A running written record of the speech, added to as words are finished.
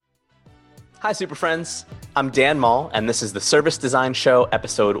Hi, Super Friends. I'm Dan Mall, and this is the Service Design Show,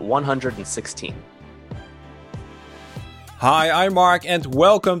 episode 116. Hi, I'm Mark, and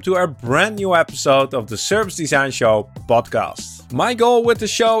welcome to a brand new episode of the Service Design Show podcast. My goal with the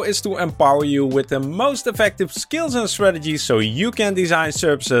show is to empower you with the most effective skills and strategies so you can design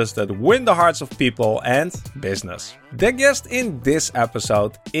services that win the hearts of people and business. The guest in this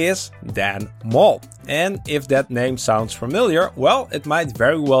episode is Dan Mall. And if that name sounds familiar, well, it might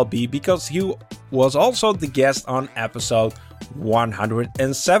very well be because he was also the guest on episode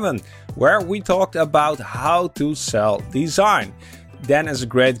 107, where we talked about how to sell design. Dan is a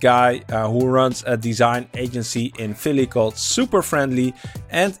great guy who runs a design agency in Philly called Super Friendly,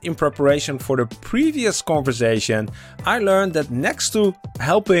 and in preparation for the previous conversation, I learned that next to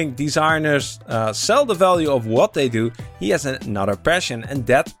helping designers sell the value of what they do, he has another passion, and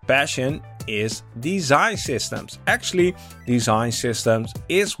that passion is design systems. Actually, design systems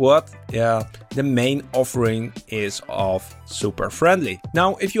is what the main offering is of Super Friendly.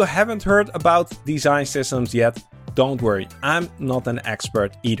 Now, if you haven't heard about design systems yet, don't worry, I'm not an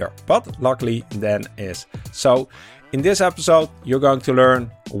expert either, but luckily Dan is. So in this episode, you're going to learn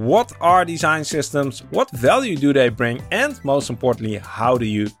what are design systems, what value do they bring, and most importantly, how do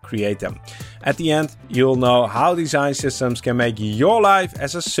you create them. At the end, you'll know how design systems can make your life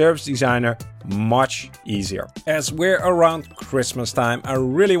as a service designer much easier. As we're around Christmas time, I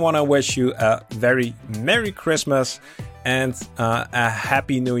really want to wish you a very Merry Christmas and a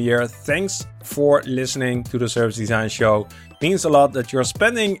Happy New Year. Thanks for listening to the Service Design Show. It means a lot that you're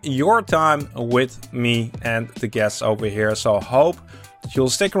spending your time with me and the guests over here. So hope that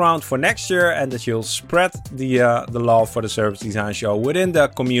you'll stick around for next year and that you'll spread the love for the Service Design Show within the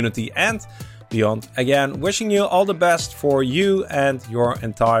community and beyond. Again, wishing you all the best for you and your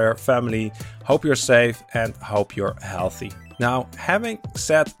entire family. Hope you're safe and hope you're healthy. Now, having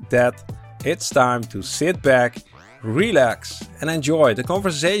said that, it's time to sit back, relax, and enjoy the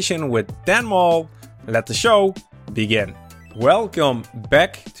conversation with Dan Mall. Let the show begin. Welcome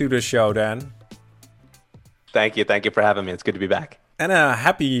back to the show, Dan. Thank you for having me. It's good to be back. And a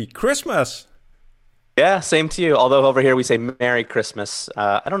happy Christmas. Yeah, same to you. Although over here we say Merry Christmas.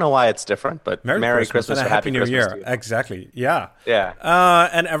 I don't know why it's different, but Merry Christmas and a or Happy New Christmas Year. to you. Exactly. Yeah. Yeah.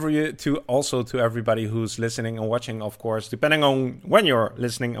 And to everybody who's listening and watching, of course, depending on when you're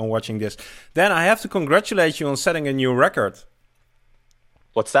listening and watching this. Then I have to congratulate you on setting a new record.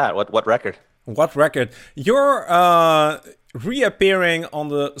 What's that? What record? What record? You're reappearing on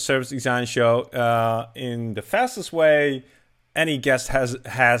the Service Design Show in the fastest way any guest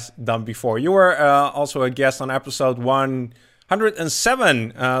has done before. You were also a guest on episode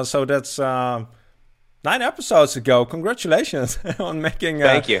 107. So that's 9 episodes ago. Congratulations on making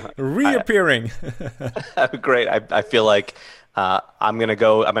Thank you. Reappearing. Great. I feel like I'm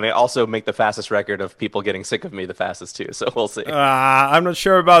gonna also make the fastest record of people getting sick of me the fastest too. So we'll see. I'm not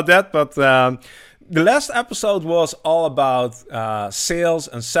sure about that, but the last episode was all about sales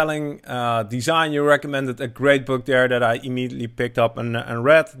and selling design. You recommended a great book there that I immediately picked up and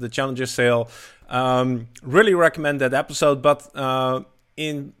read, The Challenger Sale. Really recommend that episode. But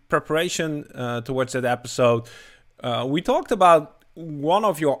in preparation towards that episode, we talked about one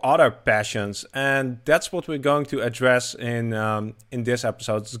of your other passions, and that's what we're going to address in this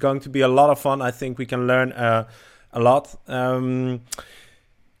episode. It's going to be a lot of fun. I think we can learn a lot.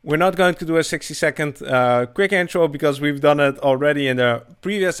 We're not going to do a 60-second quick intro because we've done it already in the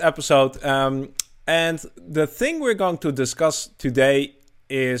previous episode. And the thing we're going to discuss today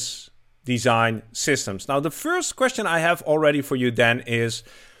is design systems. Now, the first question I have already for you, Dan, is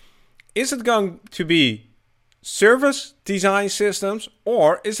it going to be service design systems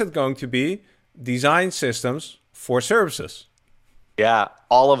or is it going to be design systems for services? Yeah,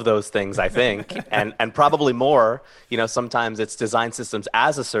 all of those things, I think, and probably more. Sometimes it's design systems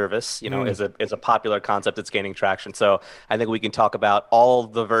as a service, is a popular concept that's gaining traction. So I think we can talk about all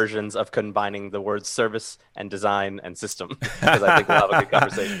the versions of combining the words service and design and system, because I think we'll have a good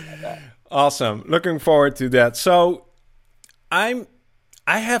conversation about that. Awesome. Looking forward to that. So I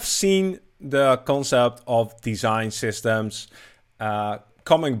have seen the concept of design systems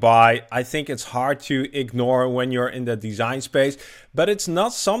coming by. I think it's hard to ignore when you're in the design space, but it's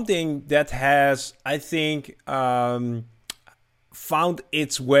not something that has, I think, found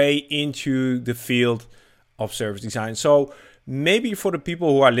its way into the field of service design. So maybe for the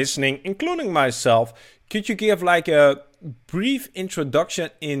people who are listening, including myself, could you give like a brief introduction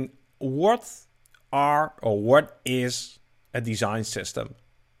in what is a design system?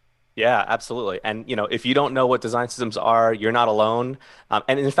 Yeah, absolutely. And if you don't know what design systems are, you're not alone.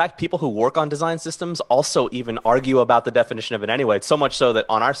 And in fact, people who work on design systems also even argue about the definition of it anyway. It's so much so that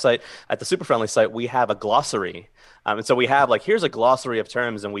on our site, at the Super Friendly site, we have a glossary. And so we have like here's a glossary of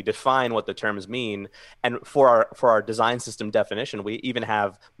terms, and we define what the terms mean. And for our design system definition, we even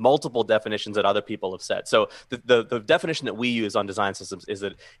have multiple definitions that other people have said. So the definition that we use on design systems is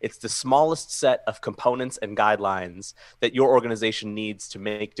that it's the smallest set of components and guidelines that your organization needs to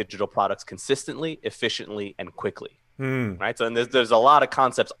make digital products consistently, efficiently, and quickly. Right. So and there's a lot of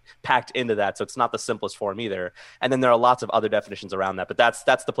concepts packed into that. So it's not the simplest form either. And then there are lots of other definitions around that. But that's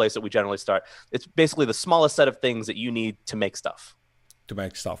the place that we generally start. It's basically the smallest set of things that you need to make stuff.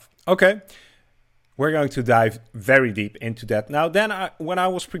 Okay. We're going to dive very deep into that. Now, then when I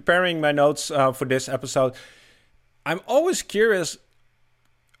was preparing my notes for this episode, I'm always curious,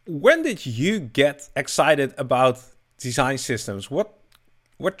 when did you get excited about design systems? What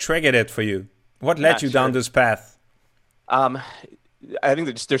triggered it for you? What led you down this path? I think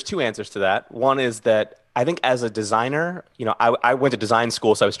there's two answers to that. One is that I think as a designer, I went to design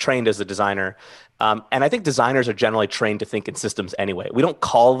school, so I was trained as a designer. And I think designers are generally trained to think in systems anyway. We don't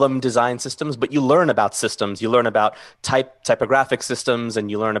call them design systems, but you learn about systems. You learn about typographic systems,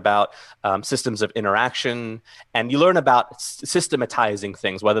 and you learn about systems of interaction, and you learn about systematizing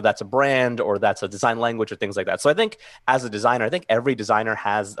things, whether that's a brand or that's a design language or things like that. So I think as a designer, I think every designer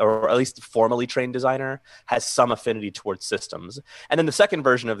has, or at least formally trained designer, has some affinity towards systems. And then the second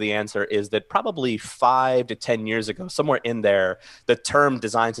version of the answer is that probably 5 to 10 years ago, somewhere in there, the term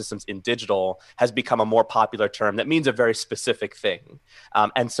design systems in digital has become a more popular term that means a very specific thing.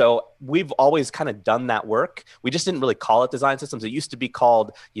 And so we've always kind of done that work. We just didn't really call it design systems. It used to be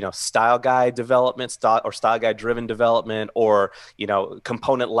called, style guide development, style guide driven development, or,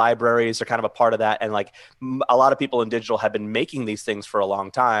 component libraries are kind of a part of that. And like a lot of people in digital have been making these things for a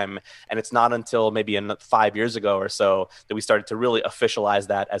long time. And it's not until maybe 5 years ago or so that we started to really officialize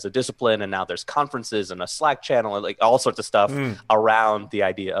that as a discipline. And now there's conferences and a Slack channel and like all sorts of stuff around the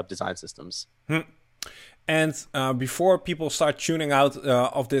idea of design systems. And before people start tuning out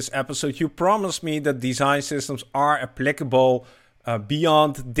of this episode, you promised me that design systems are applicable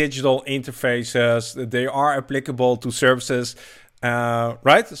beyond digital interfaces. They are applicable to services,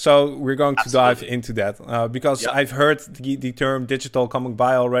 right? So we're going to dive into that because I've heard the term digital coming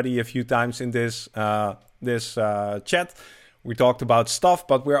by already a few times in this chat. We talked about stuff,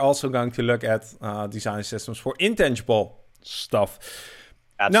 but we're also going to look at design systems for intangible stuff.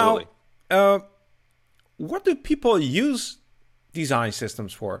 Absolutely. Now, what do people use design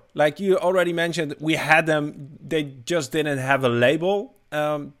systems for? Like you already mentioned, we had them, they just didn't have a label.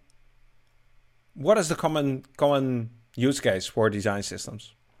 What is the common use case for design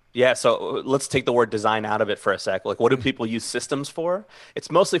systems? Yeah, so let's take the word design out of it for a sec. Like, what do people use systems for? It's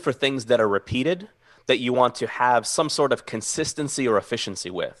mostly for things that are repeated, that you want to have some sort of consistency or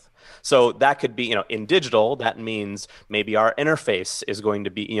efficiency with. So that could be, in digital, that means maybe our interface is going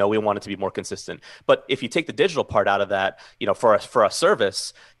to be, we want it to be more consistent. But if you take the digital part out of that, for a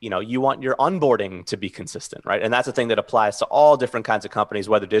service, you want your onboarding to be consistent, right? And that's a thing that applies to all different kinds of companies,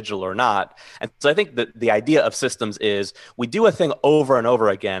 whether digital or not. And so I think that the idea of systems is we do a thing over and over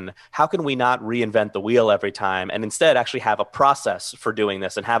again. How can we not reinvent the wheel every time and instead actually have a process for doing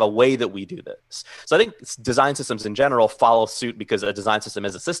this and have a way that we do this? So I think design systems in general follow suit because a design system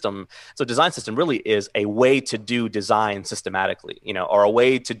is a system. So design system really is a way to do design systematically, or a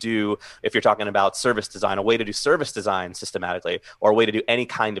way to do, if you're talking about service design, a way to do service design systematically, or a way to do any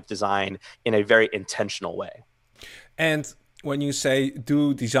kind of design in a very intentional way. And when you say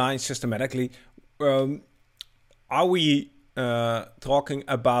do design systematically, are we talking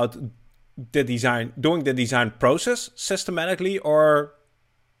about doing the design process systematically, or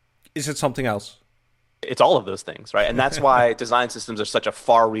is it something else? It's all of those things, right? And that's why design systems are such a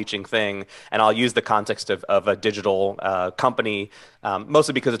far-reaching thing. And I'll use the context of a digital company,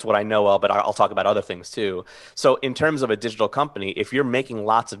 mostly because it's what I know well, but I'll talk about other things too. So in terms of a digital company, if you're making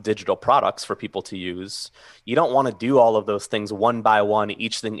lots of digital products for people to use, you don't want to do all of those things one by one,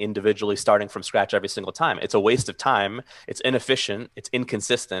 each thing individually, starting from scratch every single time. It's a waste of time. It's inefficient. It's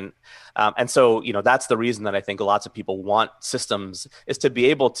inconsistent. And so, that's the reason that I think lots of people want systems, is to be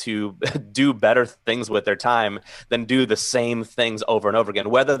able to do better things with their time than do the same things over and over again,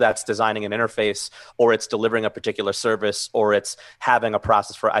 whether that's designing an interface or it's delivering a particular service or it's having a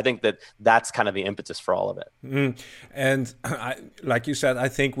process for. I think that's kind of the impetus for all of it. And like you said, I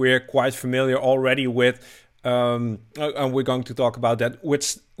think we're quite familiar already with, and we're going to talk about that,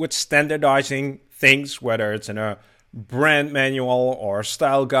 with standardizing things, whether it's in a brand manual or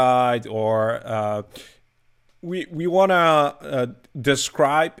style guide, or we want to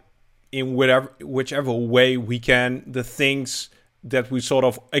describe in whichever way we can, the things that we sort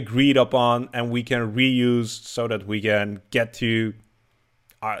of agreed upon, and we can reuse so that we can get to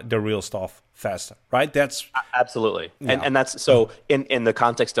the real stuff faster, right? That's absolutely. Yeah. And that's so in the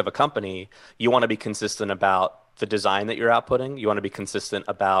context of a company, you want to be consistent about the design that you're outputting. You want to be consistent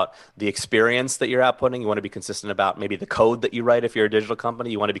about the experience that you're outputting. You want to be consistent about maybe the code that you write if you're a digital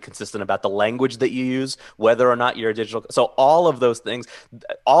company. You want to be consistent about the language that you use, whether or not you're a digital. So all of those things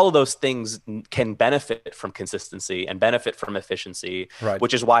can benefit from consistency and benefit from efficiency, Right.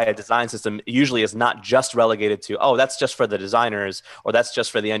 which is why a design system usually is not just relegated to, oh, that's just for the designers, or that's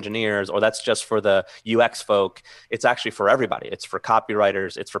just for the engineers, or that's just for the UX folk. It's actually for everybody. It's for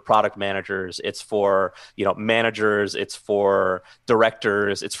copywriters. It's for product managers. It's for, managers, it's for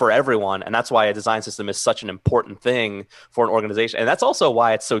directors, it's for everyone. And that's why a design system is such an important thing for an organization. And that's also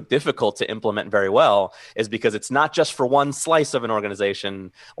why it's so difficult to implement very well, is because it's not just for one slice of an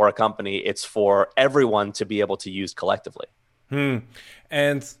organization or a company, it's for everyone to be able to use collectively.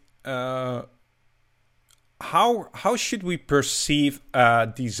 And how should we perceive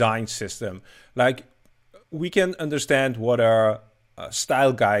a design system? Like, we can understand what a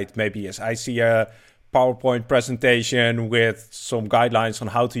style guide maybe is. I see a PowerPoint presentation with some guidelines on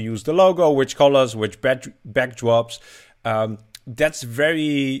how to use the logo, which colors, which backdrops. That's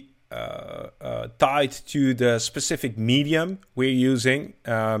very tied to the specific medium we're using,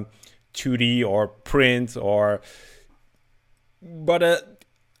 2D or print, but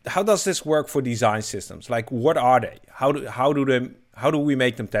how does this work for design systems? Like, what are they? How do we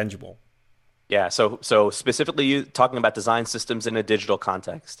make them tangible? Yeah, so specifically talking about design systems in a digital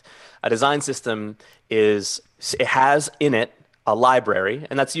context, a design system it has in it a library,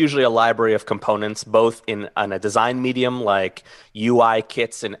 and that's usually a library of components, both in a design medium like UI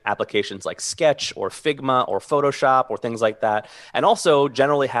kits and applications like Sketch or Figma or Photoshop or things like that, and also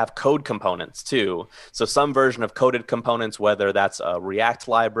generally have code components too. So some version of coded components, whether that's a React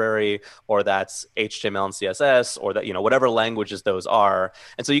library or that's HTML and CSS or that, whatever languages those are.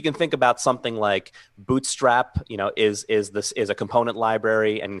 And so you can think about something like Bootstrap, is a component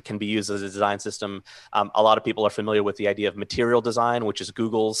library and can be used as a design system. A lot of people are familiar with the idea of Material Design, which is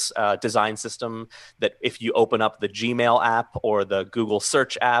Google's design system, that if you open up the Gmail app or the Google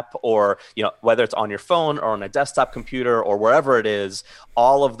search app, or whether it's on your phone or on a desktop computer or wherever it is,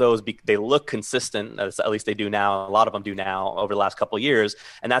 all of those they look consistent, at least they do now. A lot of them do now over the last couple of years,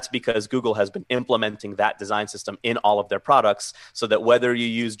 and that's because Google has been implementing that design system in all of their products, so that whether you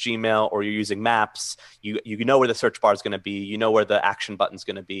use Gmail or you're using Maps, you know where the search bar is going to be, where the action button is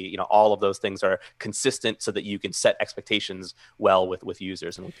going to be. All of those things are consistent so that you can set expectations well with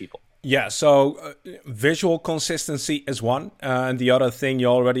users and with people. Yeah, so visual consistency is one. And the other thing you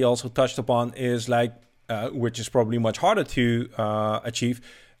already also touched upon is which is probably much harder to achieve,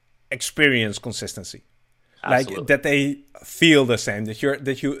 experience consistency. Absolutely. Like that they feel the same,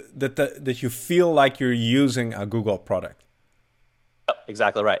 that you feel like you're using a Google product.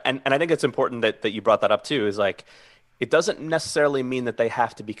 Exactly right. And I think it's important that you brought that up too, is like, it doesn't necessarily mean that they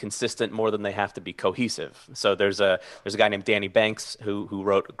have to be consistent more than they have to be cohesive. So there's a guy named Danny Banks who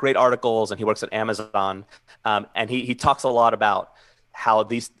wrote great articles, and he works at Amazon, and he talks a lot about how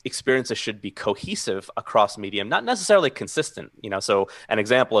these experiences should be cohesive across medium, not necessarily consistent. So an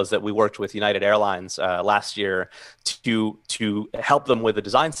example is that we worked with United Airlines last year to help them with a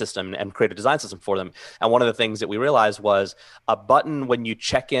design system and create a design system for them. And one of the things that we realized was a button when you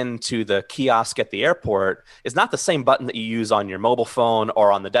check into the kiosk at the airport is not the same button that you use on your mobile phone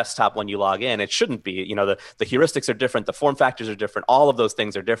or on the desktop when you log in. It shouldn't be. The heuristics are different, the form factors are different, all of those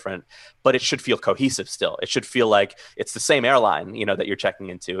things are different, but it should feel cohesive still. It should feel like it's the same airline, that you're checking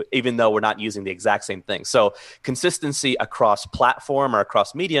into, even though we're not using the exact same thing. So consistency across platform or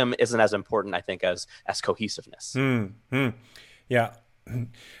across medium isn't as important, I think, as cohesiveness. Yeah.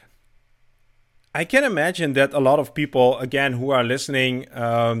 I can imagine that a lot of people, again, who are listening,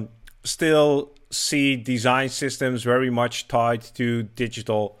 still see design systems very much tied to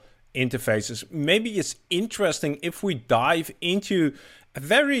digital interfaces. Maybe it's interesting if we dive into a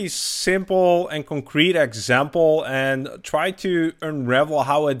very simple and concrete example and try to unravel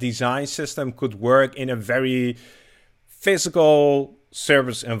how a design system could work in a very physical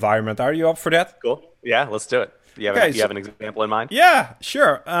service environment. Are you up for that? Cool. Yeah, let's do it. You have an example in mind? Yeah,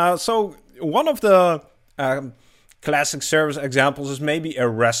 sure. So one of the classic service examples is maybe a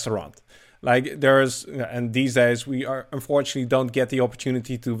restaurant. And these days we unfortunately don't get the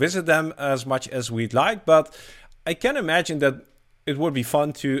opportunity to visit them as much as we'd like, but I can imagine that it would be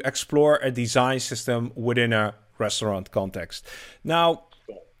fun to explore a design system within a restaurant context. Now,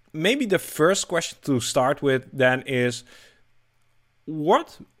 maybe the first question to start with then is,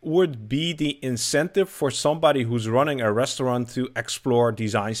 what would be the incentive for somebody who's running a restaurant to explore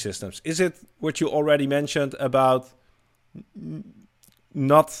design systems? Is it what you already mentioned about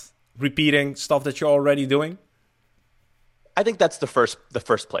not repeating stuff that you're already doing? I think that's the first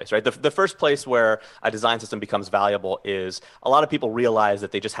place, right? The first place where a design system becomes valuable is a lot of people realize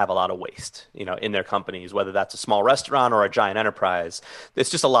that they just have a lot of waste, in their companies, whether that's a small restaurant or a giant enterprise. It's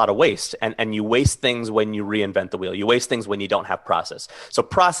just a lot of waste, and you waste things when you reinvent the wheel. You waste things when you don't have process. So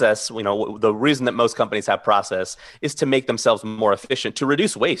process, the reason that most companies have process is to make themselves more efficient, to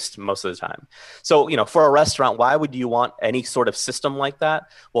reduce waste most of the time. So, for a restaurant, why would you want any sort of system like that?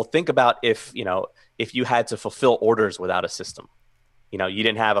 Well, think about if you had to fulfill orders without a system. You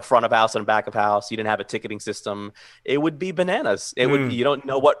didn't have a front of house and a back of house. You didn't have a ticketing system. It would be bananas. You don't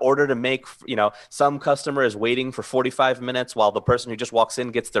know what order to make. Some customer is waiting for 45 minutes while the person who just walks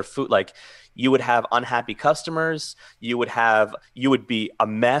in gets their food. Like, you would have unhappy customers. You would be a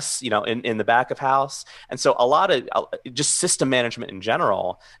mess, in the back of house. And so a lot of just system management in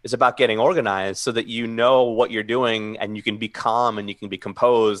general is about getting organized so that you know what you're doing and you can be calm and you can be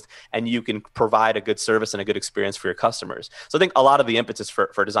composed and you can provide a good service and a good experience for your customers. So I think a lot of the impetus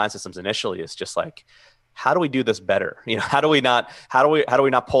for design systems initially is just like, how do we do this better? How do we not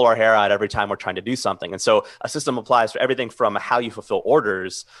pull our hair out every time we're trying to do something? And so a system applies for everything from how you fulfill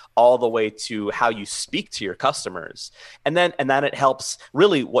orders all the way to how you speak to your customers. And then it helps.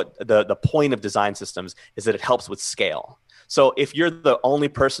 Really, what the point of design systems is that it helps with scale. So if you're the only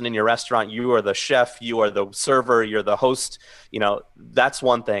person in your restaurant, you are the chef, you are the server, you're the host, that's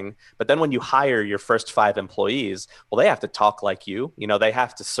one thing. But then when you hire your first 5 employees, well, they have to talk like you, they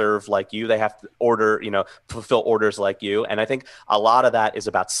have to serve like you, they have to order, fulfill orders like you. And I think a lot of that is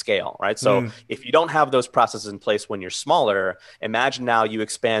about scale, right? So if you don't have those processes in place when you're smaller, imagine now you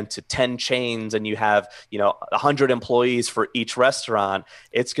expand to 10 chains and you have, 100 employees for each restaurant,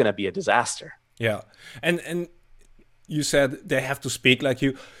 it's going to be a disaster. Yeah. And you said they have to speak like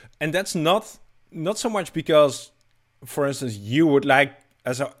you, and that's not so much because, for instance, you would like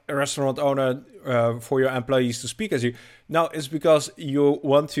as a restaurant owner for your employees to speak as you. No, it's because you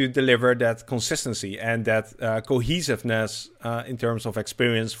want to deliver that consistency and that cohesiveness in terms of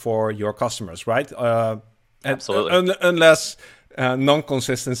experience for your customers, right? Absolutely. Unless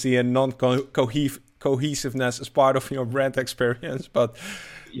non-consistency and non-cohesiveness is part of your brand experience, but.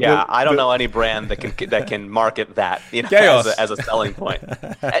 Yeah, I don't know any brand that can market that as a selling point.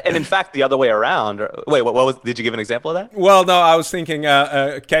 And in fact, the other way around. Wait, what was? Did you give an example of that? Well, no, I was thinking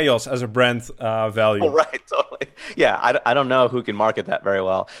chaos as a brand value. Oh, right, totally. Yeah, I don't know who can market that very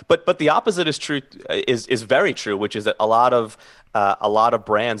well. But the opposite is true. Is very true, which is that a lot of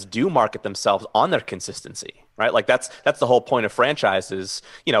brands do market themselves on their consistency. Right? Like that's the whole point of franchises,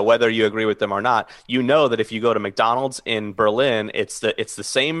 whether you agree with them or not. That if you go to McDonald's in Berlin, it's the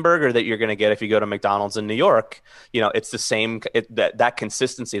same burger that you're going to get if you go to McDonald's in New York. It's the same, that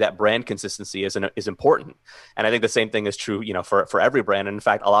consistency, that brand consistency is important. And I think the same thing is true, for every brand. And in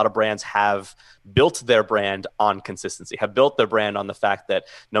fact, a lot of brands have built their brand on consistency, have built their brand on the fact that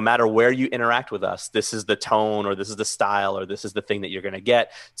no matter where you interact with us, this is the tone or this is the style or this is the thing that you're going to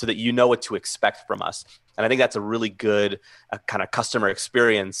get, so that you know what to expect from us. And I think that's a really good kind of customer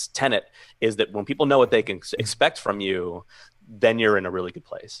experience tenet, is that when people know what they can expect from you, then you're in a really good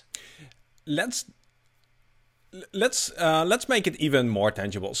place. Let's make it even more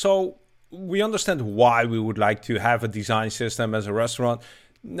tangible. So we understand why we would like to have a design system as a restaurant.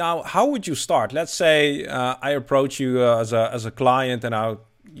 Now, how would you start? Let's say I approach you as a client, and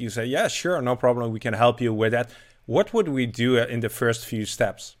you say, yeah, sure, no problem, we can help you with that. What would we do in the first few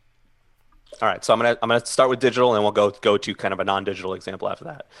steps? All right, so I'm gonna start with digital, and we'll go to kind of a non-digital example after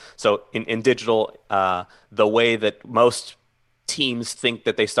that. So in digital, the way that most teams think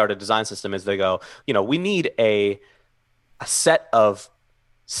that they start a design system is they go, we need a set of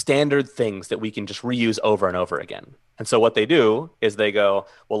standard things that we can just reuse over and over again. And so what they do is they go,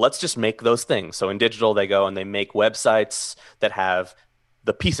 well, let's just make those things. So in digital, they go and they make websites that have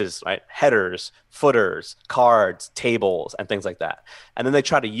the pieces, right? Headers, footers, cards, tables, and things like that. And then they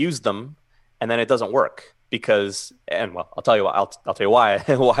try to use them, and then it doesn't work because, and well, I'll tell you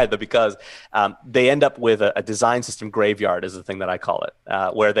why, because they end up with a design system graveyard is the thing that I call it,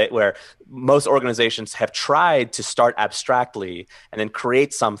 where most organizations have tried to start abstractly and then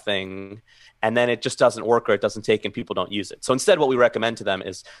create something, and then it just doesn't work or it doesn't take and people don't use it. So instead, what we recommend to them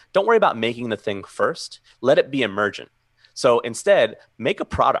is don't worry about making the thing first, let it be emergent. So instead, make a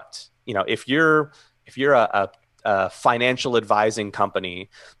product. If you're a financial advising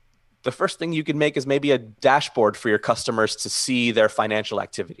company, the first thing you can make is maybe a dashboard for your customers to see their financial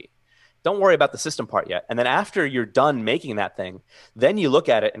activity. Don't worry about the system part yet. And then after you're done making that thing, then you look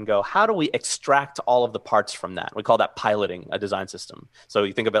at it and go, how do we extract all of the parts from that? We call that piloting a design system. So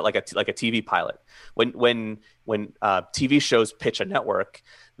you think of it like a TV pilot. When TV shows pitch a network,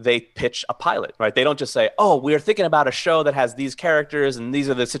 they pitch a pilot, right? They don't just say, oh, we're thinking about a show that has these characters and these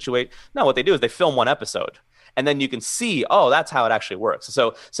are the situations. No, what they do is they film one episode. And then you can see, oh, that's how it actually works.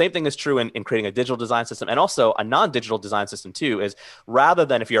 So same thing is true in creating a digital design system, and also a non-digital design system too, is rather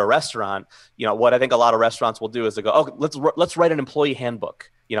than if you're a restaurant, what I think a lot of restaurants will do is they go, oh, let's write an employee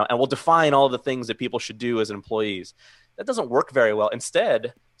handbook, and we'll define all the things that people should do as employees. That doesn't work very well.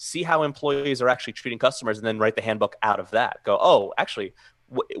 Instead, see how employees are actually treating customers and then write the handbook out of that. Go, oh, actually,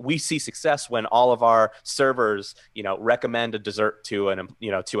 we see success when all of our servers, recommend a dessert to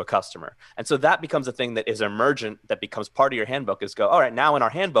a customer. And so that becomes a thing that is emergent, that becomes part of your handbook, is go, all right, now in our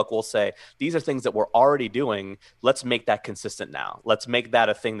handbook, we'll say, these are things that we're already doing. Let's make that consistent now. Let's make that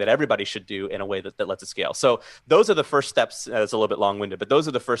a thing that everybody should do in a way that lets it scale. So those are the first steps. It's a little bit long-winded, but those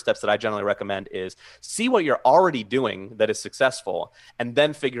are the first steps that I generally recommend, is see what you're already doing that is successful, and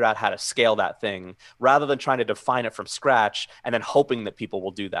then figure out how to scale that thing, rather than trying to define it from scratch and then hoping that people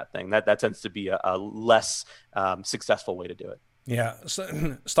will do that thing. That tends to be a less successful way to do it. Yeah,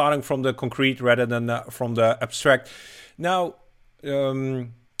 so, starting from the concrete rather than from the abstract. Now, I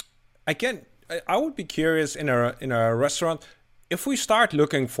would be curious in a restaurant, if we start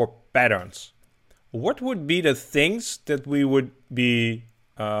looking for patterns, what would be the things that we would be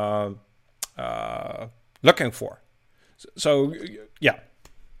looking for? So yeah.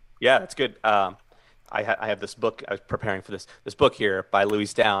 Yeah, that's good. I have this book. I was preparing for this book here by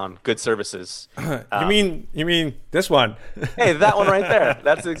Louise Down, Good Services. You mean this one? Hey, that one right there.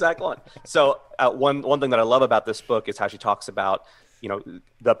 That's the exact one. So one thing that I love about this book is how she talks about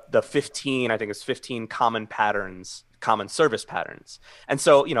the 15, I think it's 15 common patterns, common service patterns. And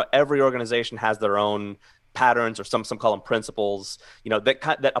so every organization has their own patterns, or some call them principles,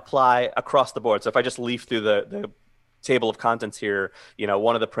 that apply across the board. So if I just leaf through the table of contents here,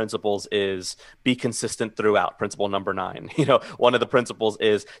 one of the principles is be consistent throughout, principle number 9. One of the principles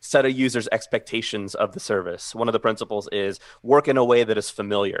is set a user's expectations of the service. One of the principles is work in a way that is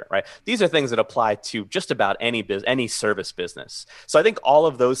familiar, right? These are things that apply to just about any service business. So I think all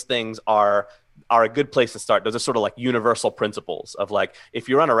of those things are a good place to start. Those are sort of like universal principles of, like, if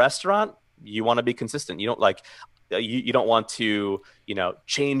you run a restaurant, you want to be consistent. You don't want to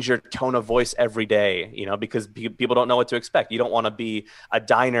change your tone of voice every day, because people don't know what to expect. You don't want to be a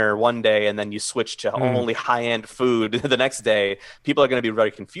diner one day and then you switch to only high-end food the next day. People are going to be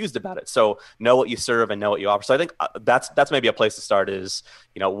very confused about it. So know what you serve and know what you offer. So I think that's maybe a place to start, is,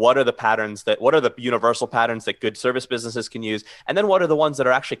 what are the universal patterns that good service businesses can use? And then what are the ones that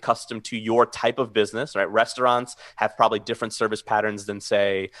are actually custom to your type of business, right? Restaurants have probably different service patterns than,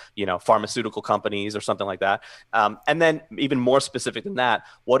 say, pharmaceutical companies or something like that. And then even more specific than that,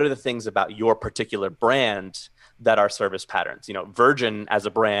 what are the things about your particular brand that are service patterns? Virgin as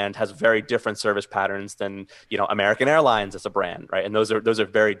a brand has very different service patterns than, American Airlines as a brand, right? And those are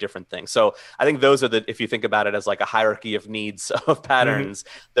very different things. So I think those are if you think about it as like a hierarchy of needs of patterns,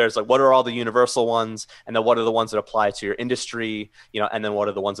 there's like, what are all the universal ones? And then what are the ones that apply to your industry, and then what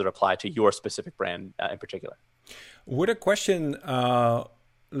are the ones that apply to your specific brand in particular? Would a question how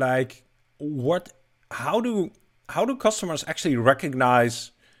do customers actually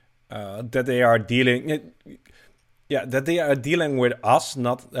recognize that they are dealing with us,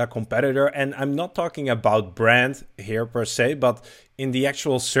 not a competitor? And I'm not talking about brand here per se, but in the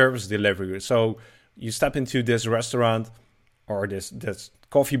actual service delivery. So you step into this restaurant or this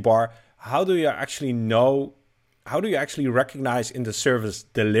coffee bar. How do you actually recognize in the service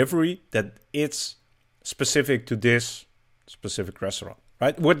delivery that it's specific to this specific restaurant,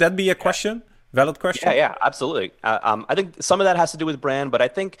 right? Would that be a question? Valid question? Yeah, absolutely. I think some of that has to do with brand, but I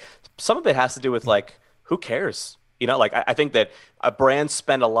think some of it has to do with, like, who cares? I think that brands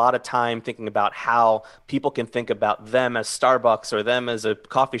spend a lot of time thinking about how people can think about them as Starbucks or them as a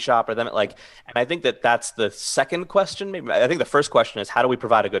coffee shop or them and I think that that's the second question. Maybe I think the first question is, how do we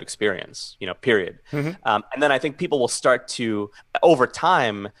provide a good experience? Period. And then I think people will start to, over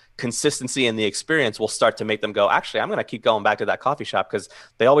time, consistency in the experience will start to make them go, actually, I'm going to keep going back to that coffee shop because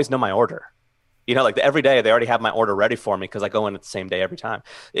they always know my order. Every day they already have my order ready for me because I go in at the same day every time.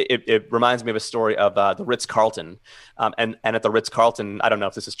 It reminds me of a story of the Ritz-Carlton. And at the Ritz-Carlton, I don't know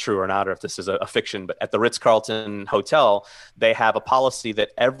if this is true or not, or if this is a fiction, but at the Ritz-Carlton Hotel, they have a policy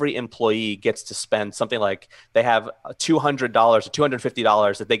that every employee gets to spend something like, they have $200 or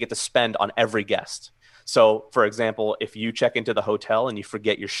 $250 that they get to spend on every guest. So, for example, if you check into the hotel and you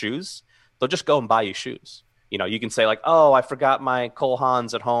forget your shoes, they'll just go and buy you shoes. You can say like, oh, I forgot my Cole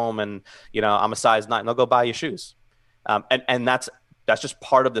Haans at home, and I'm a size 9. They'll go buy you shoes, and that's just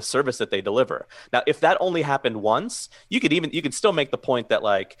part of the service that they deliver. Now, if that only happened once, you could still make the point that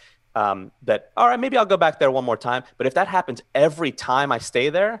like that, all right, maybe I'll go back there one more time. But if that happens every time I stay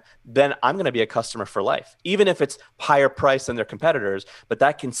there, then I'm going to be a customer for life, even if it's higher price than their competitors. But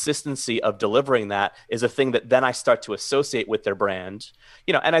that consistency of delivering that is a thing that then I start to associate with their brand.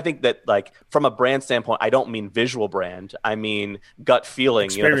 And I think that like from a brand standpoint, I don't mean visual brand. I mean gut feeling,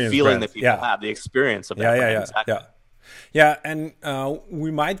 the feeling brand. That people have, the experience of that brand. Exactly. Yeah, and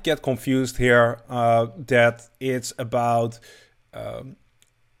we might get confused here that it's about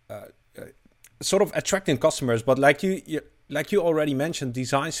sort of attracting customers, but like you already mentioned,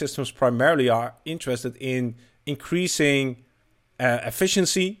 design systems primarily are interested in increasing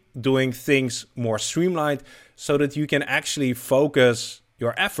efficiency, doing things more streamlined, so that you can actually focus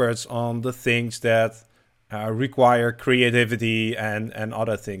your efforts on the things that require creativity and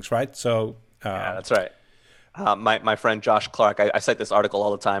other things, right? So yeah, that's right. My friend Josh Clark, I cite this article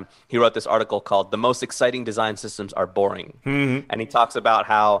all the time. He wrote this article called "The Most Exciting Design Systems Are Boring," and he talks about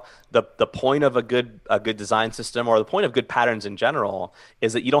how the point of a good design system, or the point of good patterns in general,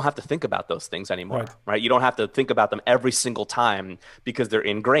 is that you don't have to think about those things anymore, right? You don't have to think about them every single time because they're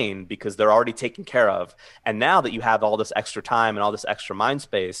ingrained, because they're already taken care of. And now that you have all this extra time and all this extra mind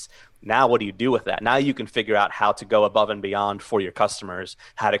space, now what do you do with that? Now you can figure out how to go above and beyond for your customers,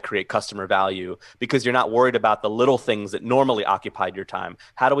 how to create customer value, because you're not worried about the little things that normally occupied your time.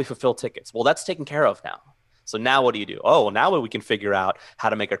 How do we fulfill tickets? Well, that's taken care of now. So now what do you do? Oh, well, now we can figure out how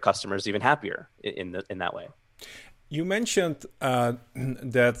to make our customers even happier in that way. You mentioned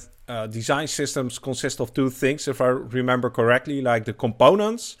that design systems consist of two things, if I remember correctly, like the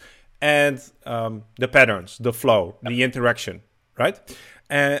components and the patterns, the flow, the interaction, right?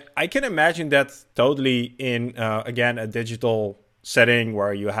 And I can imagine that totally in, again, a digital setting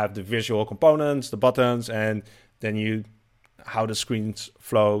where you have the visual components, the buttons, and then how the screens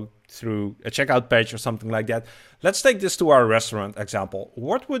flow through a checkout page or something like that. Let's take this to our restaurant example.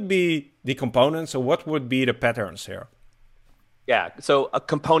 What would be the components, or what would be the patterns here? Yeah, so a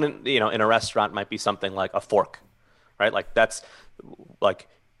component, in a restaurant might be something like a fork, right? Like that's like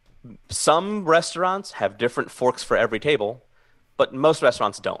some restaurants have different forks for every table, but most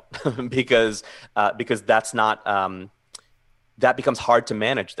restaurants don't because that's not that becomes hard to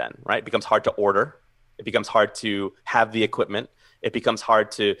manage then, right? It becomes hard to order. It becomes hard to have the equipment. It becomes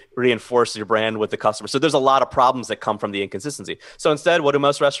hard to reinforce your brand with the customer. So there's a lot of problems that come from the inconsistency. So instead, what do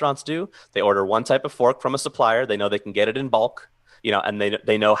most restaurants do? They order one type of fork from a supplier. They know they can get it in bulk, and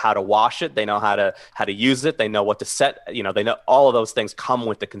they know how to wash it. They know how to use it. They know what to set. They know all of those things come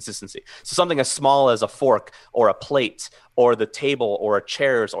with the consistency. So something as small as a fork or a plate or the table or a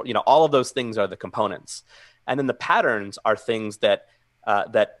chairs, or all of those things are the components. And then the patterns are things that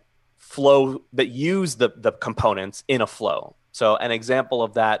flow, that use the components in a flow. So an example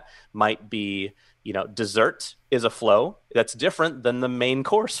of that might be, dessert is a flow that's different than the main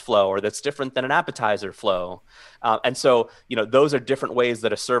course flow, or that's different than an appetizer flow. And so, those are different ways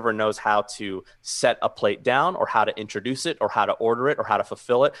that a server knows how to set a plate down, or how to introduce it, or how to order it, or how to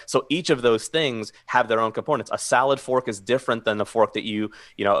fulfill it. So each of those things have their own components. A salad fork is different than the fork that you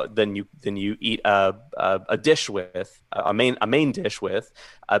eat a dish with, a main dish with.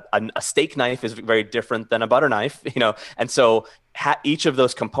 A steak knife is very different than a butter knife, and so each of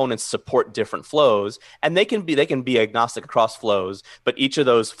those components support different flows, and they can be agnostic across flows, but each of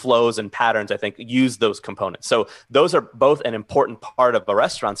those flows and patterns, I think, use those components. So those are both an important part of a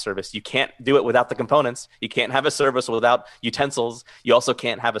restaurant service. You can't do it without the components. You can't have a service without utensils. You also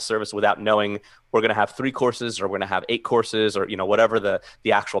can't have a service without knowing we're going to have 3 courses, or we're going to have 8 courses, or whatever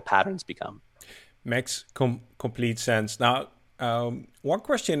the actual patterns become. Makes complete sense. Now, one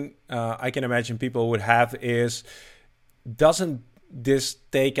question I can imagine people would have is, doesn't it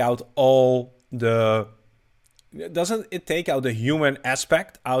take out the human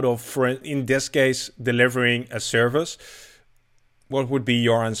aspect out of, for in this case, delivering a service? What would be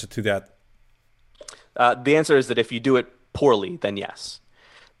your answer to that? The answer is that if you do it poorly, then yes.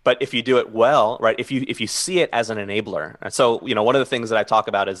 But if you do it well, right, if you see it as an enabler. So, one of the things that I talk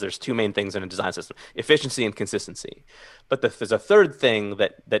about is there's 2 main things in a design system: efficiency and consistency. But there's a third thing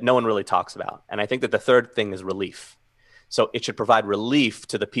that no one really talks about. And I think that the third thing is relief. So it should provide relief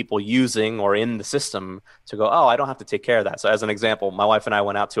to the people using or in the system to go, oh, I don't have to take care of that. So as an example, my wife and I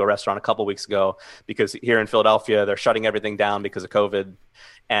went out to a restaurant a couple of weeks ago because here in Philadelphia, they're shutting everything down because of COVID.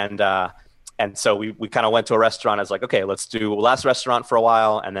 And And so we kind of went to a restaurant as like, okay, let's do last restaurant for a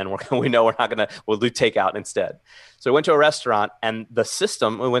while. And then we know we're not going to, we'll do takeout instead. So we went to a restaurant and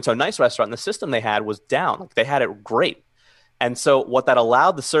we went to a nice restaurant and the system they had was down. Like they had it great. And so what that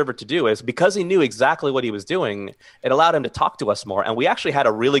allowed the server to do is, because he knew exactly what he was doing, it allowed him to talk to us more. And we actually had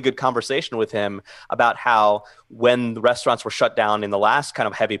a really good conversation with him about how when the restaurants were shut down in the last kind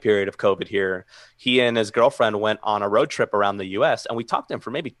of heavy period of COVID here, he and his girlfriend went on a road trip around the US, and we talked to him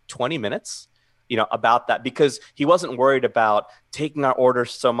for maybe 20 minutes, about that, because he wasn't worried about taking our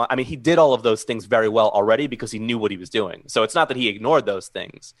orders so much. I mean, he did all of those things very well already because he knew what he was doing. So it's not that he ignored those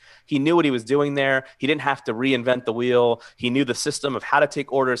things. He knew what he was doing there. He didn't have to reinvent the wheel. He knew the system of how to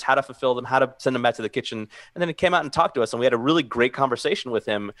take orders, how to fulfill them, how to send them back to the kitchen. And then he came out and talked to us, and we had a really great conversation with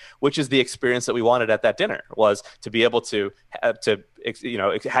him, which is the experience that we wanted at that dinner, was to be able to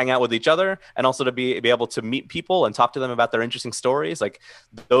hang out with each other, and also to be able to meet people and talk to them about their interesting stories. Like,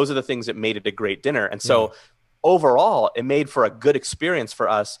 those are the things that made it a great dinner. And so overall, it made for a good experience for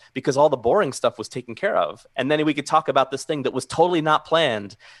us because all the boring stuff was taken care of. And then we could talk about this thing that was totally not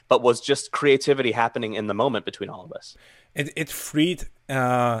planned, but was just creativity happening in the moment between all of us. It freed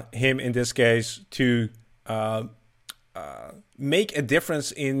him, in this case, to make a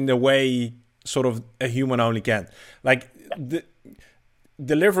difference in the way sort of a human only can. Like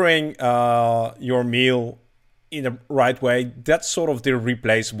delivering your meal in the right way, that's sort of the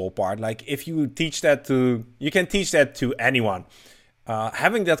replaceable part. Like, if you can teach that to anyone.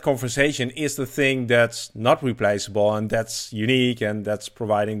 Having that conversation is the thing that's not replaceable, and that's unique, and that's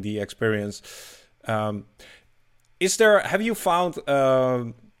providing the experience. Have you found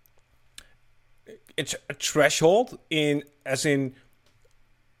it's a threshold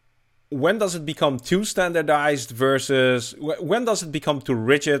when does it become too standardized versus when does it become too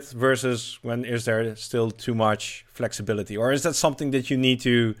rigid versus when is there still too much flexibility? Or is that something that needs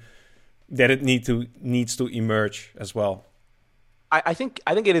to emerge as well? I think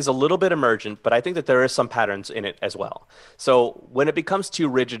it is a little bit emergent, but I think that there is some patterns in it as well. So when it becomes too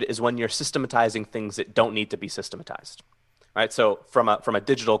rigid is when you're systematizing things that don't need to be systematized, right? So from a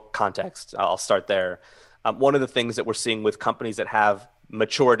digital context, I'll start there. One of the things that we're seeing with companies that have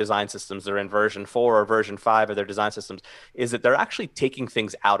mature design systems, they're in version 4 or version 5 of their design systems, is that they're actually taking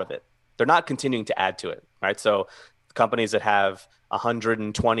things out of it. They're not continuing to add to it, right? So companies that have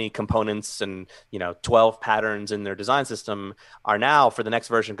 120 components and 12 patterns in their design system are now, for the next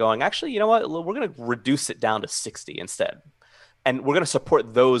version, going, actually, you know what, we're going to reduce it down to 60 instead. And we're going to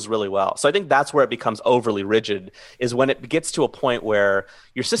support those really well. So I think that's where it becomes overly rigid, is when it gets to a point where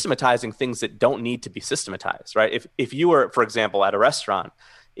you're systematizing things that don't need to be systematized, right? If you were, for example, at a restaurant,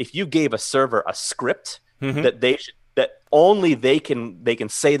 if you gave a server a script that only they can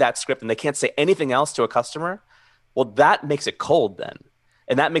say that script and they can't say anything else to a customer, well, that makes it cold then.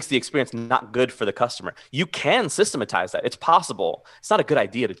 And that makes the experience not good for the customer. You can systematize that. It's possible. It's not a good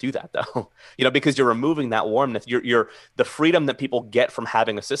idea to do that, though, because you're removing that warmth. You're the freedom that people get from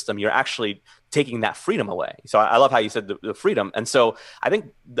having a system. You're actually taking that freedom away. So I love how you said the freedom. And so I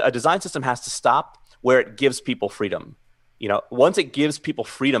think a design system has to stop where it gives people freedom. Once it gives people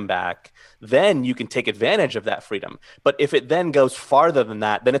freedom back, then you can take advantage of that freedom. But if it then goes farther than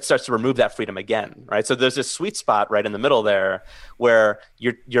that, then it starts to remove that freedom again, right? So there's this sweet spot right in the middle there where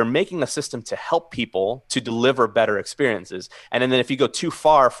you're making a system to help people to deliver better experiences. And then if you go too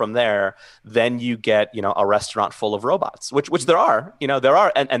far from there, then you get, a restaurant full of robots, which there are,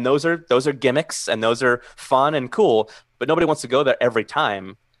 and those are gimmicks, and those are fun and cool, but nobody wants to go there every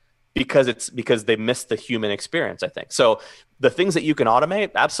time, because they miss the human experience, I think. So the things that you can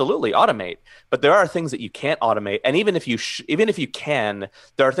automate, absolutely automate. But there are things that you can't automate. And even if you can,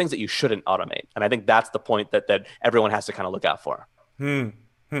 there are things that you shouldn't automate. And I think that's the point that everyone has to kind of look out for.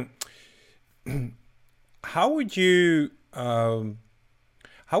 How would you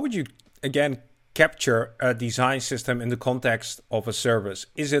again capture a design system in the context of a service?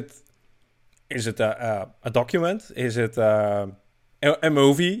 Is it a document? Is it a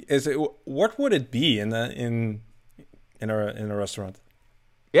movie? What would it be in a restaurant?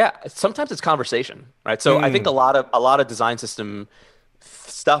 Yeah, sometimes it's conversation, right? So I think a lot of design system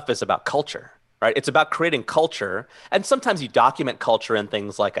stuff is about culture, right? It's about creating culture, and sometimes you document culture in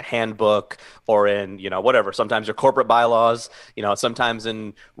things like a handbook or in whatever. Sometimes your corporate bylaws, sometimes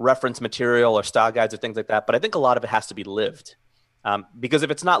in reference material or style guides or things like that. But I think a lot of it has to be lived. Because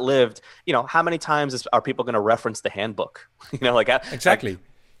if it's not lived, how many times are people going to reference the handbook? Exactly.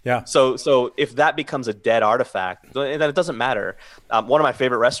 Yeah. So if that becomes a dead artifact, then it doesn't matter. One of my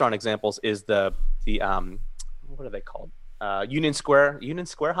favorite restaurant examples is the what are they called? Union Square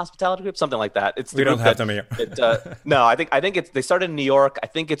Hospitality Group, something like that. It's the We don't group have that them here. no, I think it's they started in New York. I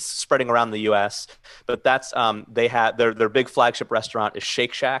think it's spreading around the U.S. But that's they have their big flagship restaurant is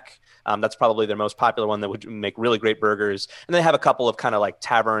Shake Shack. That's probably their most popular one that would make really great burgers. And they have a couple of kind of like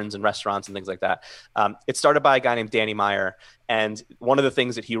taverns and restaurants and things like that. It started by a guy named Danny Meyer. And one of the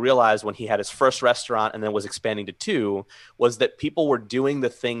things that he realized when he had his first restaurant and then was expanding to two was that people were doing the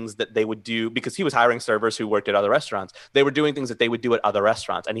things that they would do because he was hiring servers who worked at other restaurants. They were doing things that they would do at other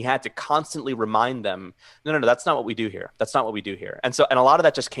restaurants. And he had to constantly remind them, no, that's not what we do here. That's not what we do here. And so, and a lot of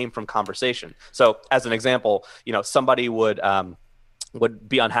that just came from conversation. So as an example, somebody would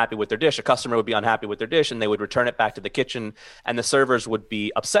be unhappy with their dish. A customer would be unhappy with their dish and they would return it back to the kitchen, and the servers would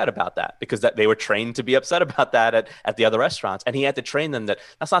be upset about that because that they were trained to be upset about that at the other restaurants. And he had to train them that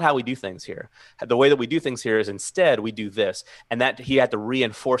that's not how we do things here. The way that we do things here is instead we do this. And that he had to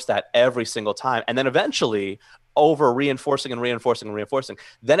reinforce that every single time. And then eventually, over reinforcing,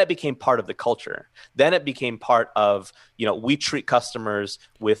 then it became part of the culture. Then it became part of, we treat customers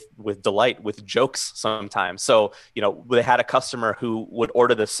with delight, with jokes sometimes. So, they had a customer who would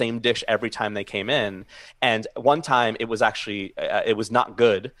order the same dish every time they came in. And one time it was actually, it was not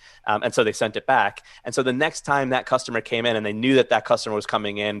good. And so they sent it back. And so the next time that customer came in and they knew that customer was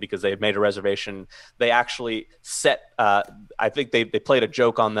coming in because they had made a reservation, they actually set, I think they played a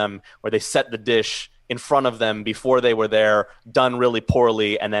joke on them where they set the dish in front of them before they were there, done really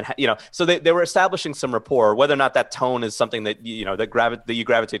poorly, and then so they were establishing some rapport. Whether or not that tone is something that that you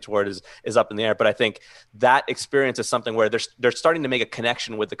gravitate toward is up in the air. But I think that experience is something where they're starting to make a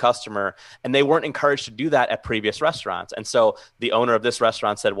connection with the customer, and they weren't encouraged to do that at previous restaurants. And so the owner of this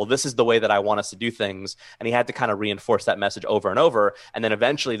restaurant said, "Well, this is the way that I want us to do things," and he had to kind of reinforce that message over and over. And then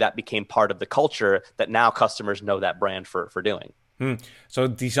eventually that became part of the culture that now customers know that brand for doing. So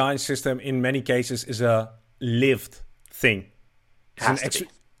design system in many cases is a lived thing. It's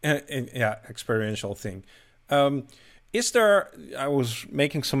experiential thing. Is there, I was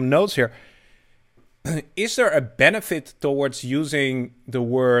making some notes here, is there a benefit towards using the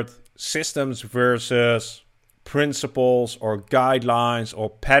word systems versus principles or guidelines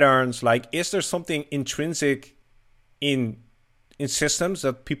or patterns? Like, is there something intrinsic in systems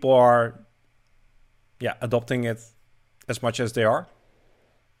that people are adopting it as much as they are?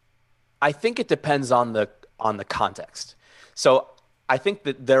 I think it depends on the context. So I think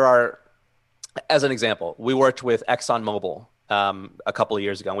that there are, as an example, we worked with ExxonMobil a couple of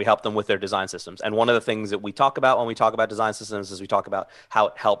years ago, and we helped them with their design systems. And one of the things that we talk about when we talk about design systems is we talk about how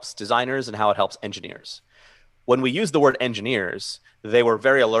it helps designers and how it helps engineers. When we use the word engineers, they were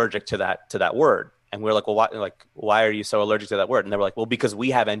very allergic to that word. And we're like, well, why are you so allergic to that word? And they were like, well, because we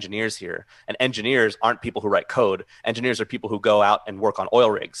have engineers here, and engineers aren't people who write code. Engineers are people who go out and work on oil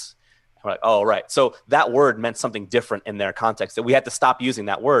rigs. And we're like, oh, right. So that word meant something different in their context, that we had to stop using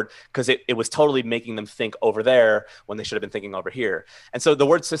that word because it was totally making them think over there when they should have been thinking over here. And so the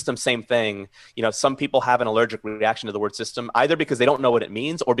word system, same thing. Some people have an allergic reaction to the word system, either because they don't know what it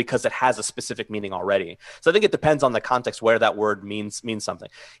means or because it has a specific meaning already. So I think it depends on the context where that word means something.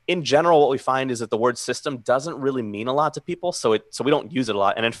 In general, what we find is that the word system doesn't really mean a lot to people, so we don't use it a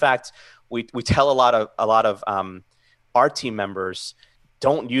lot. And in fact, we tell a lot of our team members,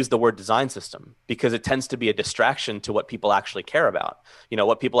 don't use the word design system because it tends to be a distraction to what people actually care about.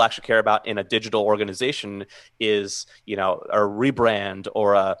 What people actually care about in a digital organization is, a rebrand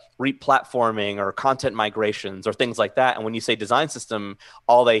or a replatforming or content migrations or things like that. And when you say design system,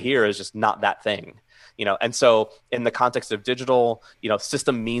 all they hear is just not that thing. And so in the context of digital,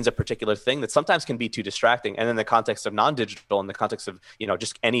 system means a particular thing that sometimes can be too distracting. And in the context of non-digital, in the context of,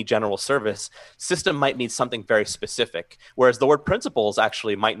 just any general service, system might mean something very specific, whereas the word principles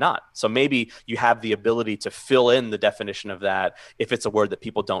actually might not. So maybe you have the ability to fill in the definition of that if it's a word that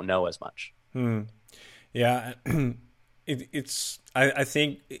people don't know as much. Yeah. I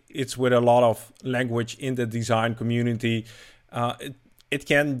think it's with a lot of language in the design community. It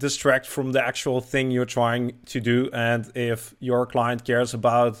can distract from the actual thing you're trying to do. And if your client cares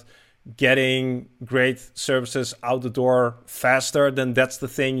about getting great services out the door faster, then that's the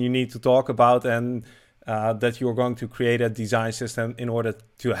thing you need to talk about, and that you're going to create a design system in order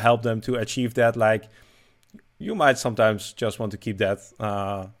to help them to achieve that. Like, you might sometimes just want to keep that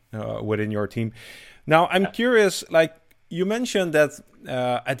within your team. Now, I'm curious, like you mentioned that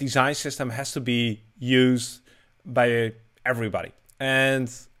a design system has to be used by everybody.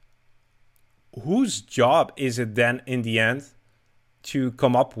 And whose job is it then in the end to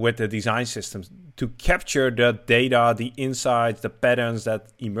come up with the design systems, to capture the data, the insights, the patterns that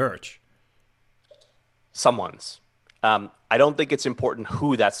emerge? Someone's. I don't think it's important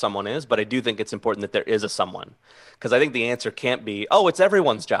who that someone is, but I do think it's important that there is a someone. Because I think the answer can't be, oh, it's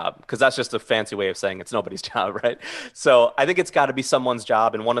everyone's job, because that's just a fancy way of saying it's nobody's job, right? So I think it's got to be someone's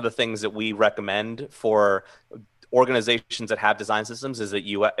job. And one of the things that we recommend for organizations that have design systems is that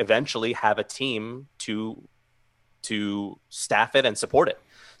you eventually have a team to staff it and support it.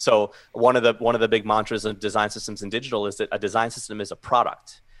 So one of the big mantras of design systems in digital is that a design system is a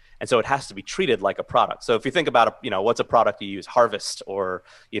product. And so it has to be treated like a product. So if you think about, what's a product you use, Harvest, or,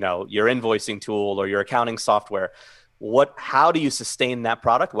 your invoicing tool or your accounting software, how do you sustain that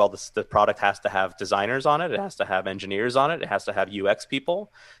product? Well, the product has to have designers on it. It has to have engineers on it. It has to have UX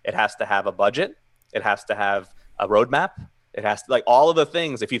people. It has to have a budget. It has to have a roadmap. It has to, like, all of the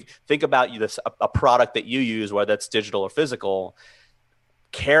things. If you think about a product that you use, whether it's digital or physical,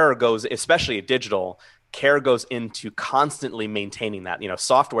 care goes, especially at digital, care goes into constantly maintaining that.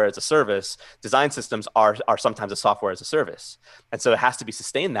 Software as a service, design systems are sometimes a software as a service. And so it has to be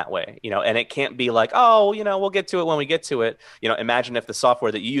sustained that way, and it can't be like, oh, we'll get to it when we get to it. Imagine if the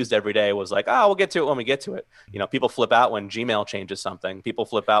software that you used every day was like, oh, we'll get to it when we get to it. People flip out when Gmail changes something. People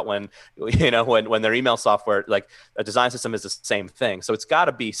flip out when, when their email software, like a design system is the same thing. So it's got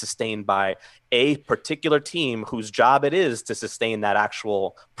to be sustained by a particular team whose job it is to sustain that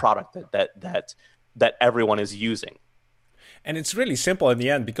actual product that everyone is using. And it's really simple in the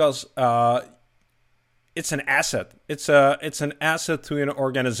end, because it's an asset. It's an asset to an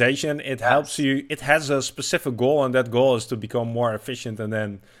organization. It helps you. It has a specific goal, and that goal is to become more efficient and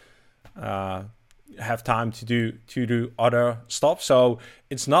then have time to do other stuff. So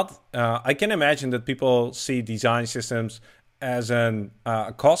it's not. I can imagine that people see design systems as a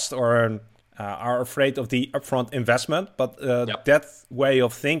cost or are afraid of the upfront investment, but that way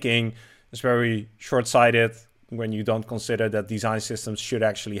of thinking is very short-sighted when you don't consider that design systems should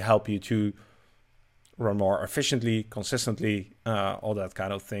actually help you to run more efficiently, consistently, all that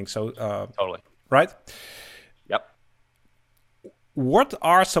kind of thing. So, totally. Right? Yep. What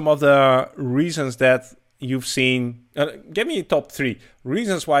are some of the reasons that you've seen? Give me top 3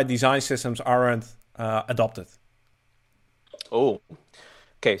 reasons why design systems aren't adopted. Oh,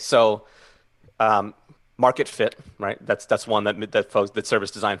 okay. So, market fit, right? That's one that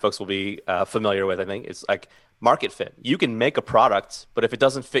service design folks will be familiar with. I think it's like market fit. You can make a product, but if it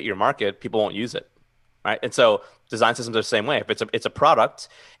doesn't fit your market, people won't use it, right? And so design systems are the same way. If it's a product,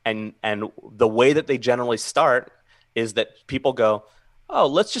 and the way that they generally start is that people go, oh,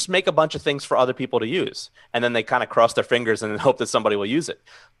 let's just make a bunch of things for other people to use. And then they kind of cross their fingers and hope that somebody will use it.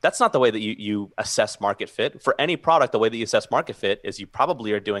 That's not the way that you assess market fit. For any product, the way that you assess market fit is you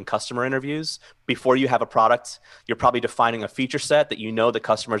probably are doing customer interviews. Before you have a product, you're probably defining a feature set that the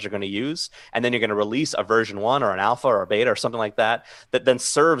customers are going to use. And then you're going to release a version 1 or an alpha or a beta or something like that then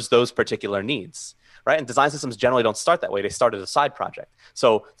serves those particular needs. Right? And design systems generally don't start that way. They start as a side project.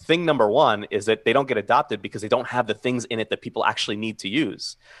 So thing number 1 is that they don't get adopted because they don't have the things in it that people actually need to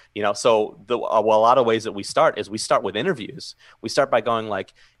use. So a lot of ways that we start with interviews. We start by going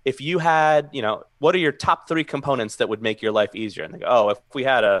like, if you had, what are your top 3 components that would make your life easier? And they go, oh, if we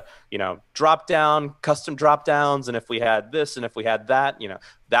had a, drop down, custom drop downs, and if we had this, and if we had that,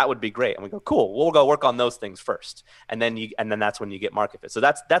 that would be great. And we go, cool, we'll go work on those things first. And then that's when you get market fit. So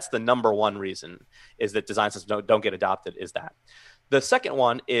that's the number 1 reason is that design systems don't get adopted, is that. The second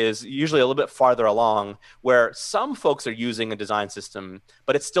one is usually a little bit farther along, where some folks are using a design system,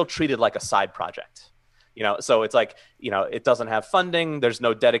 but it's still treated like a side project. So it's like, it doesn't have funding. There's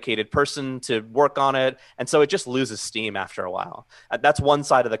no dedicated person to work on it. And so it just loses steam after a while. That's one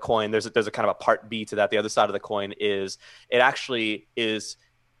side of the coin. There's a kind of a part B to that. The other side of the coin is it actually is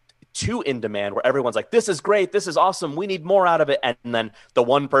too in demand, where everyone's like, this is great, this is awesome, we need more out of it. And then the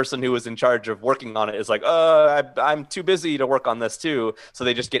one person who is in charge of working on it is like, I'm too busy to work on this too. So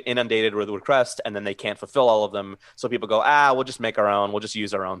they just get inundated with requests, and then they can't fulfill all of them. So people go, we'll just make our own, we'll just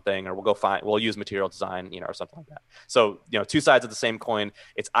use our own thing, or we'll use material design, or something like that. So, two sides of the same coin.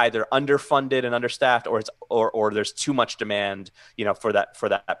 It's either underfunded and understaffed, or there's too much demand, for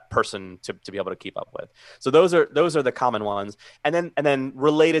that person to be able to keep up with. So those are the common ones. And then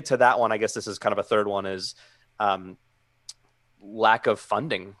related to that one, I guess this is kind of a third one, is lack of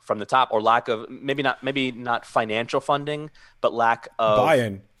funding from the top, or lack of maybe not financial funding, but lack of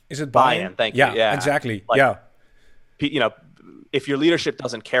buy-in. Is it buy-in? Thank you. Yeah, exactly. Like, if your leadership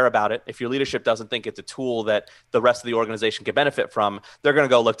doesn't care about it, if your leadership doesn't think it's a tool that the rest of the organization can benefit from, they're going to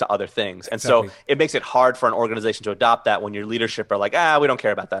go look to other things. And so it makes it hard for an organization to adopt that when your leadership are like, we don't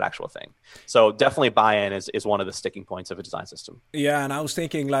care about that actual thing. So definitely buy-in is one of the sticking points of a design system. Yeah, and I was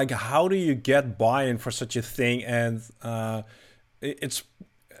thinking, like, how do you get buy-in for such a thing? And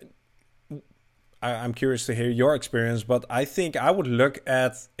I'm curious to hear your experience, but I think I would look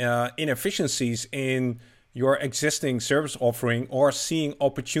at inefficiencies in your existing service offering or seeing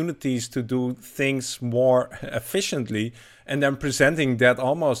opportunities to do things more efficiently, and then presenting that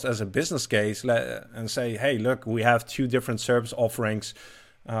almost as a business case and say, hey, look, we have two different service offerings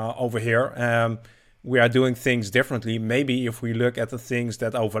over here. We are doing things differently. Maybe if we look at the things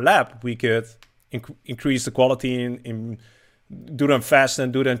that overlap, we could increase the quality in do them fast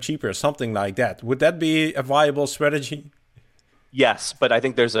and do them cheaper, something like that. Would that be a viable strategy? Yes, but I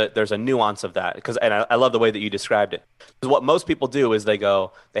think there's a nuance of that and I love the way that you described it. Because what most people do is they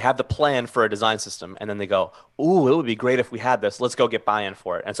have the plan for a design system, and then they go, "Ooh, it would be great if we had this. Let's go get buy-in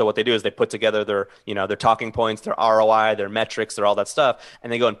for it." And so what they do is they put together their talking points, their ROI, their metrics, their all that stuff, and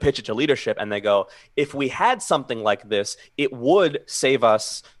they go and pitch it to leadership, and they go, "If we had something like this, it would save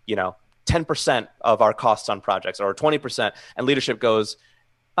us, 10% of our costs on projects or 20%." And leadership goes,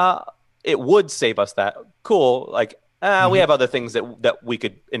 "It would save us that. Cool. We have other things that we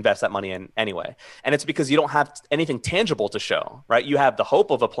could invest that money in anyway." And it's because you don't have anything tangible to show, right? You have the hope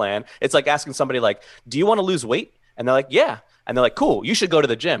of a plan. It's like asking somebody "Do you want to lose weight?" And they're like, "Yeah." And they're like, "Cool, you should go to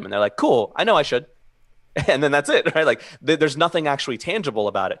the gym." And they're like, "Cool, I know I should." And then that's it, right? There's nothing actually tangible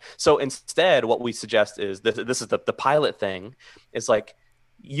about it. So instead, what we suggest is this is the pilot thing. It's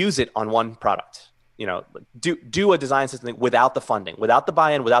use it on one product. Do a design system without the funding, without the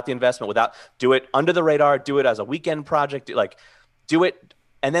buy-in, without the investment, do it under the radar, do it as a weekend project, do it.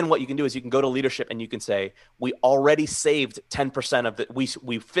 And then what you can do is you can go to leadership and you can say, "We already saved 10% of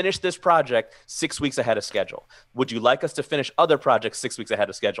we finished this project 6 weeks ahead of schedule. Would you like us to finish other projects 6 weeks ahead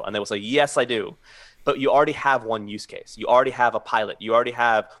of schedule?" And they will say, "Yes, I do." But you already have one use case. You already have a pilot. You already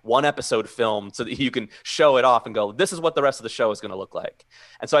have one episode filmed so that you can show it off and go, "This is what the rest of the show is going to look like."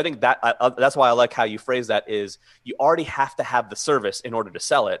 And so I think that's why I like how you phrase that is you already have to have the service in order to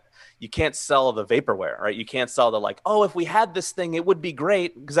sell it. You can't sell the vaporware, right? You can't sell the "Oh, if we had this thing, it would be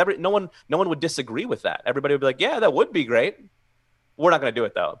great," because no one would disagree with that. Everybody would be like, "Yeah, that would be great. We're not going to do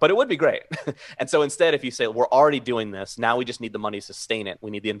it though, but it would be great." And so instead, if you say, "We're already doing this, now we just need the money to sustain it.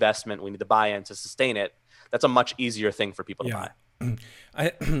 We need the investment. We need the buy-in to sustain it," that's a much easier thing for people to buy.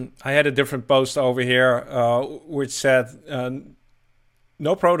 I had a different post over here which said,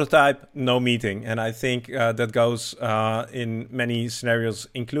 "No prototype, no meeting." And I think that goes in many scenarios,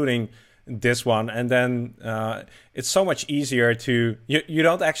 including this one. And then it's so much easier you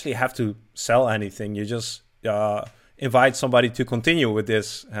don't actually have to sell anything. You just invite somebody to continue with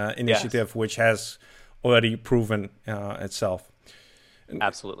this initiative, yes, which has already proven itself.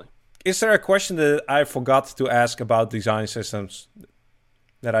 Absolutely. Is there a question that I forgot to ask about design systems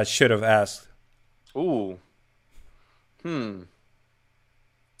that I should have asked? Ooh.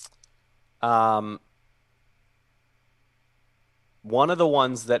 One of the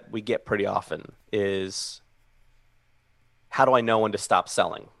ones that we get pretty often is, how do I know when to stop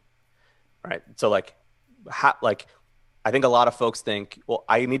selling? Right? So I think a lot of folks think, well,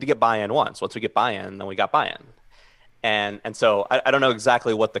 I need to get buy-in once. Once we get buy-in, then we got buy-in. And so I don't know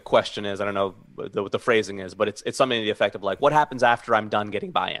exactly what the question is. I don't know what the phrasing is, but it's something to the effect of what happens after I'm done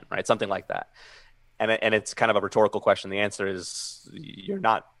getting buy-in, right? Something like that. And it's kind of a rhetorical question. The answer is you're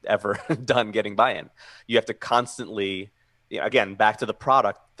not ever done getting buy-in. You have to constantly, again, back to the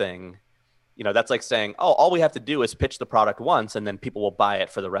product thing, that's like saying, "Oh, all we have to do is pitch the product once and then people will buy it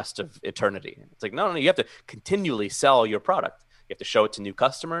for the rest of eternity." It's like, no, you have to continually sell your product. You have to show it to new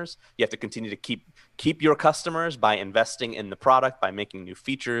customers. You have to continue to keep your customers by investing in the product, by making new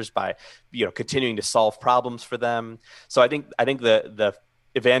features, by continuing to solve problems for them. So I think the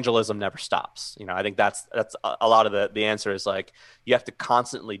evangelism never stops. I think that's a lot of the answer is you have to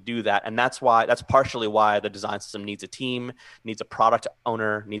constantly do that. And that's partially why the design system needs a team, needs a product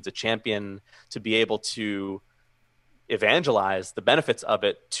owner, needs a champion to be able to evangelize the benefits of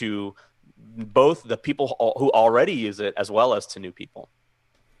it to both the people who already use it as well as to new people.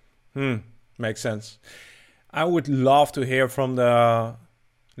 Makes sense. I would love to hear from the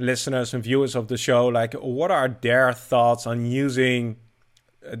listeners and viewers of the show, what are their thoughts on using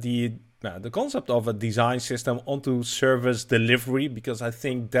the concept of a design system onto service delivery, because I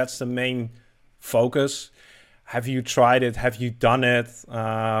think that's the main focus. Have you tried it? Have you done it?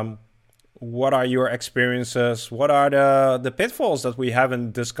 What are your experiences? What are the pitfalls that we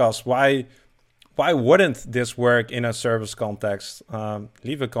haven't discussed? Why wouldn't this work in a service context?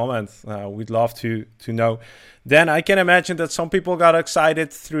 Leave a comment. We'd love to know. Then I can imagine that some people got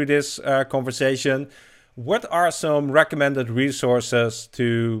excited through this conversation. What are some recommended resources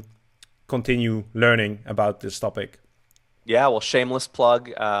to continue learning about this topic? Yeah, well, shameless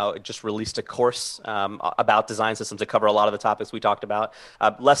plug. Just released a course about design systems to cover a lot of the topics we talked about.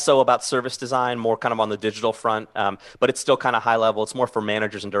 Less so about service design, more kind of on the digital front, but it's still kind of high level. It's more for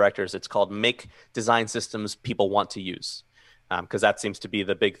managers and directors. It's called Make Design Systems People Want to Use. Because that seems to be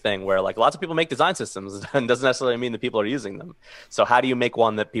the big thing where like lots of people make design systems and doesn't necessarily mean that people are using them. So how do you make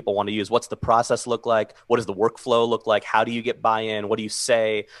one that people want to use? What's the process look like? What does the workflow look like? How do you get buy-in? What do you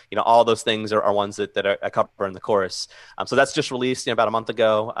say? All those things are ones that I cover in the course. So that's just released about a month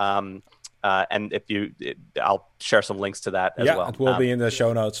ago. And I'll share some links to that as well. Yeah, it will be in the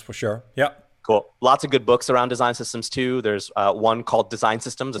show notes for sure. Yeah. Cool. Lots of good books around design systems too. There's one called Design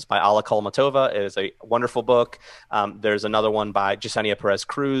Systems. It's by Alla Kolmatova. It is a wonderful book. There's another one by Yesenia Perez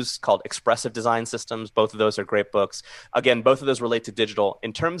Cruz called Expressive Design Systems. Both of those are great books. Again, both of those relate to digital.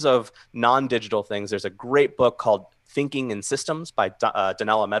 In terms of non-digital things, there's a great book called Thinking in Systems by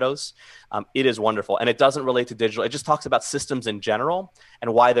Donella Meadows. It is wonderful. And it doesn't relate to digital. It just talks about systems in general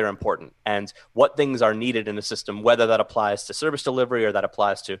and why they're important and what things are needed in a system, whether that applies to service delivery or that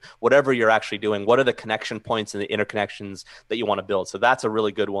applies to whatever you're actually doing. What are the connection points and the interconnections that you want to build? So that's a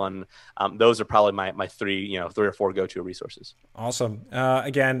really good one. Those are probably my three or four go-to resources. Awesome.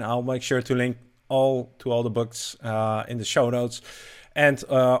 Again, I'll make sure to link all the books in the show notes and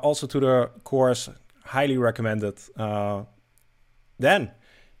also to the course. Highly recommended. Dan,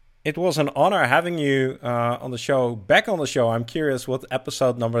 it was an honor having you on the show. Back on the show, I'm curious what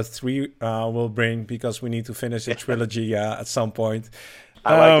episode number 3 will bring, because we need to finish the trilogy at some point.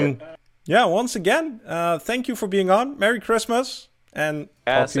 I like it. Yeah, once again, thank you for being on. Merry Christmas, and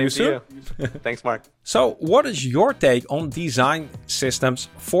talk to you soon. Thanks, Mark. So, what is your take on design systems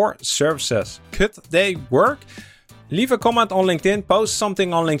for services? Could they work? Leave a comment on LinkedIn, post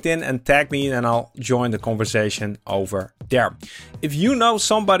something on LinkedIn and tag me, and I'll join the conversation over there. If you know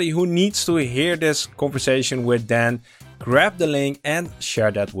somebody who needs to hear this conversation with Dan, grab the link and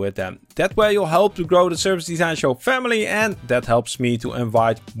share that with them. That way you'll help to grow the Service Design Show family, and that helps me to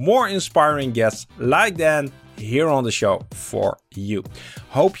invite more inspiring guests like Dan here on the show for you.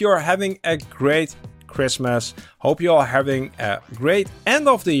 Hope you're having a great Christmas. Hope you're having a great end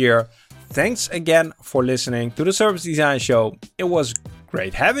of the year. Thanks again for listening to the Service Design Show. It was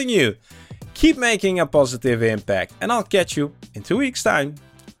great having you. Keep making a positive impact, and I'll catch you in 2 weeks' time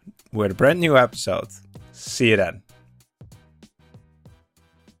with a brand new episode. See you then.